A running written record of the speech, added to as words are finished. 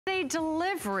A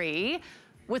delivery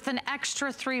with an extra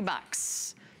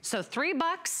 $3. So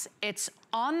 $3, it's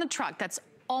on the truck. That's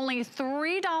only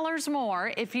 $3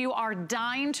 more. If you are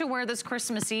dying to wear this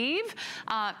Christmas Eve,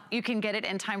 you can get it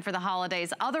in time for the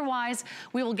holidays. Otherwise,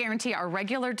 we will guarantee our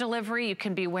regular delivery. You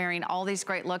can be wearing all these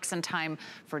great looks in time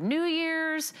for New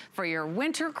Year's, for your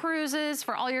winter cruises,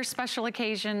 for all your special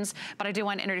occasions. But I do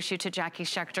want to introduce you to Jackie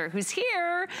Schechter, who's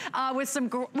here with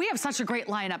some, we have such a great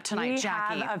lineup tonight,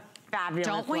 Jackie. We have a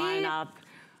fabulous lineup.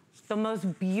 The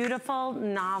most beautiful,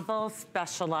 novel,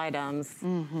 special items.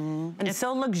 And it's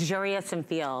so luxurious and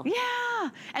feel. Yeah,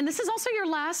 and this is also your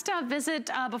last visit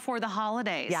before the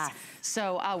holidays. Yes.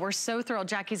 So we're so thrilled.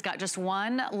 Jackie's got just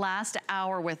one last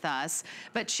hour with us,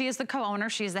 but she is the co-owner.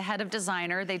 She's the head of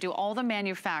designer. They do all the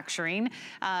manufacturing.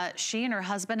 She and her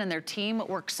husband and their team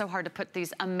work so hard to put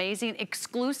these amazing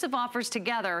exclusive offers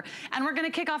together. And we're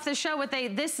gonna kick off the show with a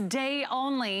this day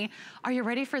only. Are you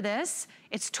ready for this?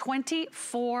 It's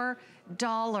 $24.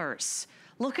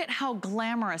 Look at how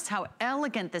glamorous, how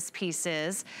elegant this piece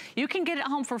is. You can get it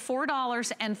home for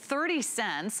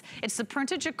 $4.30. It's the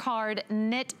printed Jacquard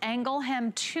knit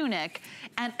AngleHem Tunic,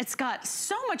 and it's got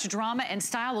so much drama and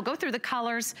style. We'll go through the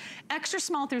colors. Extra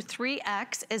small through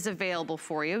 3X is available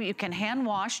for you. You can hand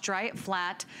wash, dry it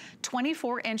flat,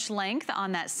 24-inch length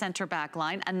on that center back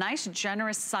line, a nice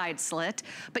generous side slit,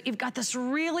 but you've got this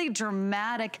really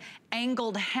dramatic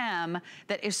angled hem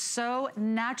that is so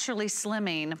naturally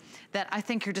slimming that I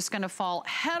think you're just gonna fall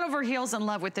head over heels in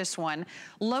love with this one.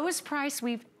 Lowest price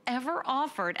we've ever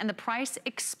offered, and the price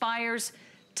expires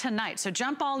tonight. So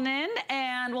jump on in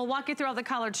and we'll walk you through all the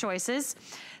color choices.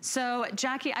 So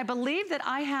Jackie, I believe that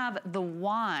I have the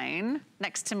wine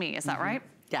next to me, is that right?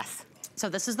 Yes. So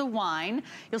this is the wine.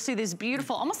 You'll see these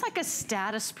beautiful, almost like a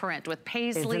status print with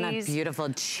paisleys. Isn't that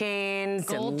beautiful? Chains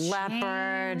and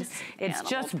leopard. It's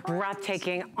just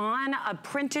breathtaking on a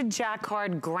printed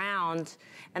Jacquard ground,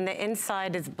 and the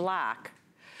inside is black.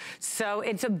 So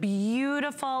it's a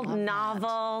beautiful,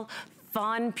 novel,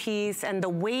 fun piece, and the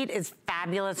weight is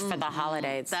fabulous for the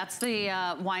holidays. That's the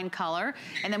wine color.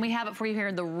 And then we have it for you here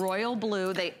in the royal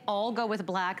blue. They all go with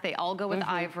black. They all go with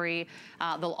ivory.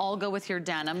 They'll all go with your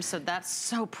denim. So that's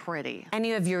so pretty. And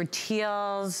you have your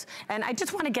teals. And I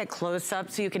just want to get close up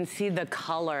so you can see the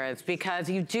colors, because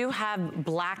you do have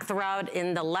black throughout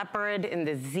in the leopard, in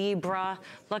the zebra.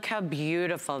 Look how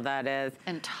beautiful that is.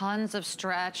 And tons of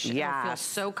stretch. Yeah. It feels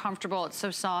so comfortable. It's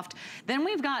so soft. Then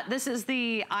we've got, this is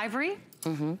the ivory.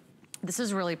 This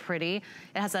is really pretty.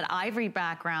 It has that ivory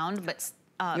background, but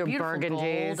beautiful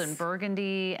gold and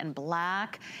burgundy and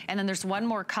black. And then there's one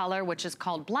more color, which is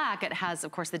called black. It has,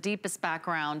 of course, the deepest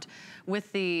background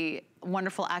with the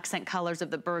wonderful accent colors of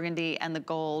the burgundy and the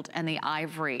gold and the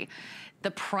ivory.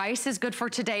 The price is good for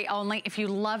today only. If you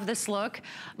love this look,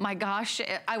 my gosh,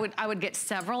 I would get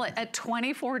several at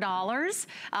 $24.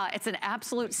 It's an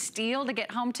absolute steal to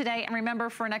get home today. And remember,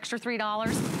 for an extra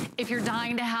 $3, if you're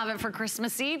dying to have it for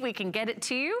Christmas Eve, we can get it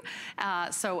to you.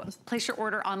 So place your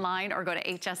order online or go to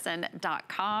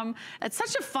hsn.com. It's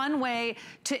such a fun way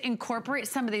to incorporate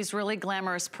some of these really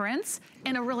glamorous prints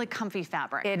in a really comfy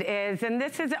fabric. It is, and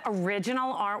this is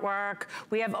original artwork.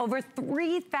 We have over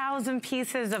 3,000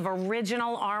 pieces of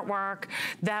original artwork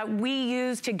that we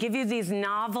use to give you these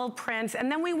novel prints,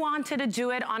 and then we wanted to do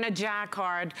it on a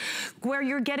Jacquard where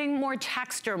you're getting more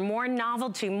texture, more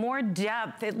novelty, more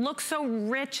depth. It looks so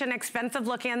rich and expensive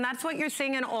looking, and that's what you're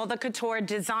seeing in all the couture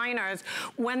designers.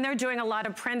 When they're doing a lot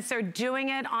of prints, they're doing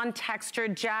it on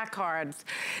textured Jacquards.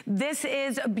 This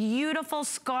is a beautiful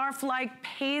scarf-like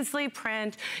paisley print.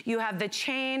 You have the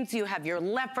chains, you have your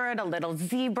leopard, a little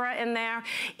zebra in there.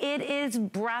 It is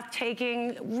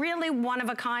breathtaking, really one of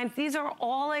a kind. These are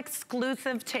all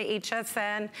exclusive to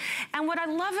HSN. And what I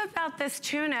love about this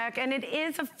tunic, and it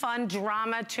is a fun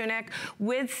drama tunic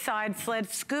with side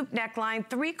slits, scoop neckline,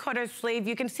 3/4 sleeve.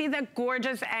 You can see that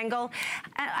gorgeous angle.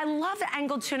 I love the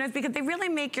angled tunics because they really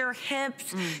make your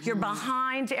hips, your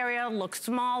behind area look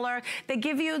smaller. They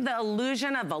give you the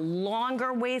illusion of a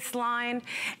longer waistline,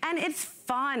 and it's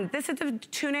fun. This is a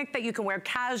tunic that you can wear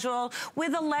casual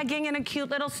with a legging and a cute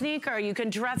little sneaker. You can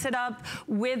dress it up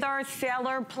with our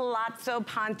sailor palazzo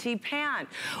ponte pant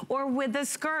or with a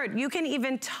skirt. You can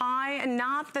even tie and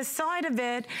knot the side of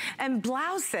it and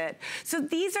blouse it. So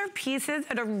these are pieces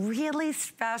that are really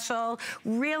special,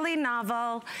 really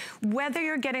novel. Whether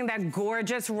you're getting that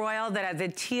gorgeous royal that has the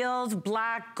teals,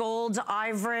 black, gold,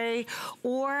 ivory,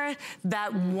 or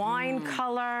that wine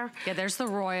color. Yeah, there's the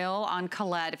royal on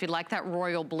Colette. If you'd like that royal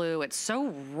royal blue. It's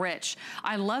so rich.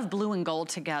 I love blue and gold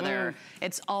together.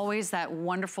 It's always that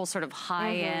wonderful sort of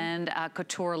high-end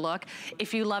couture look.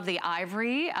 If you love the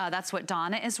ivory, that's what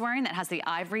Donna is wearing, that has the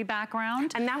ivory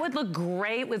background. And that would look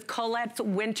great with Colette's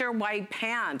winter white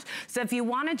pant. So if you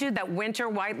want to do that winter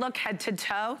white look head to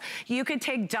toe, you could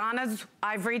take Donna's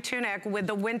ivory tunic with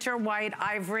the winter white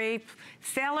ivory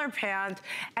sailor pant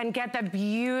and get the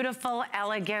beautiful,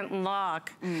 elegant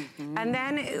look. And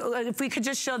then if we could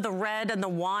just show the red and the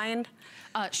wine.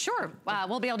 Sure,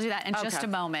 we'll be able to do that in just a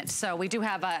moment. So we do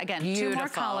have, again, two more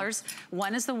colors.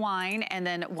 One is the wine, and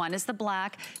then one is the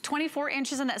black. 24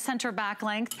 inches in that center back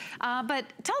length. But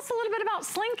tell us a little bit about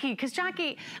Slinky, because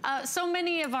Jackie, so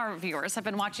many of our viewers have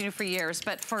been watching you for years,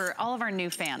 but for all of our new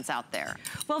fans out there.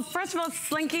 Well, first of all,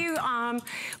 Slinky,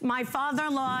 my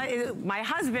father-in-law, my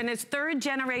husband is third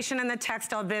generation in the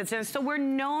textile business, so we're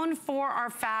known for our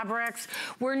fabrics.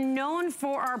 We're known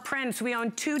for our prints. We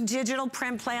own 2 digital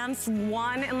print plants, one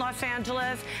in Los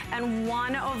Angeles and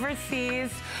one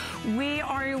overseas. We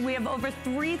have over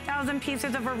 3,000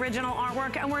 pieces of original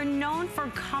artwork, and we're known for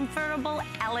comfortable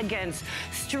elegance.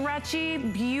 Stretchy,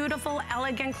 beautiful,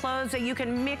 elegant clothes that you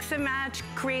can mix and match,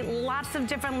 create lots of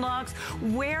different looks,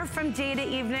 wear from day to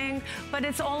evening, but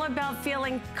it's all about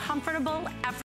feeling comfortable,